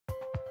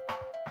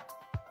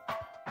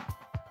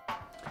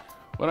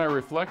When I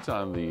reflect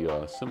on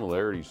the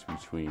similarities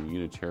between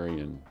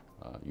Unitarian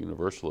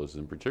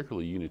Universalism,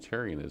 particularly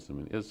Unitarianism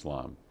and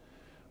Islam,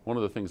 one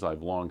of the things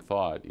I've long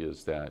thought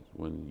is that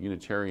when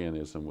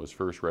Unitarianism was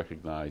first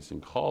recognized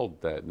and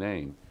called that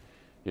name,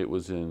 it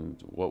was in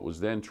what was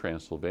then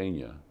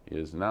Transylvania,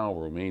 is now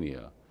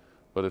Romania.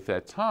 But at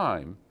that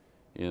time,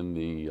 in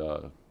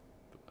the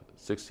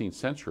 16th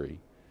century,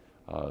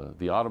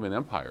 the Ottoman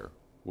Empire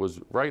was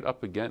right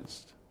up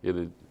against it.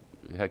 It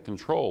had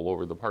control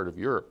over the part of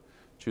Europe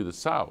to the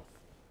south.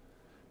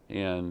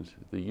 And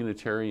the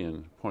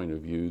Unitarian point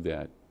of view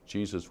that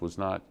Jesus was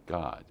not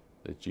God,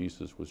 that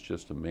Jesus was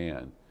just a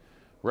man,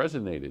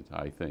 resonated,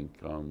 I think,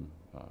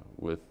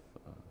 with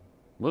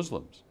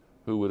Muslims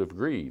who would have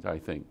agreed, I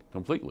think,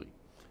 completely,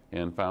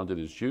 and found it,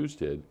 as Jews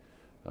did,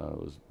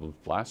 was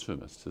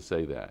blasphemous to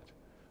say that.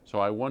 So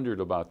I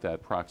wondered about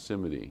that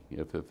proximity,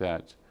 if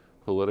that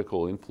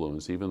political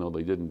influence, even though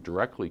they didn't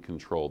directly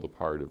control the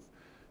part of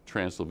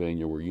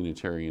Transylvania where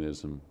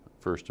Unitarianism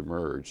first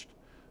emerged,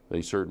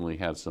 they certainly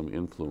had some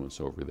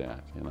influence over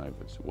that, and I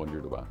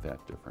wondered about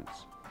that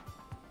difference.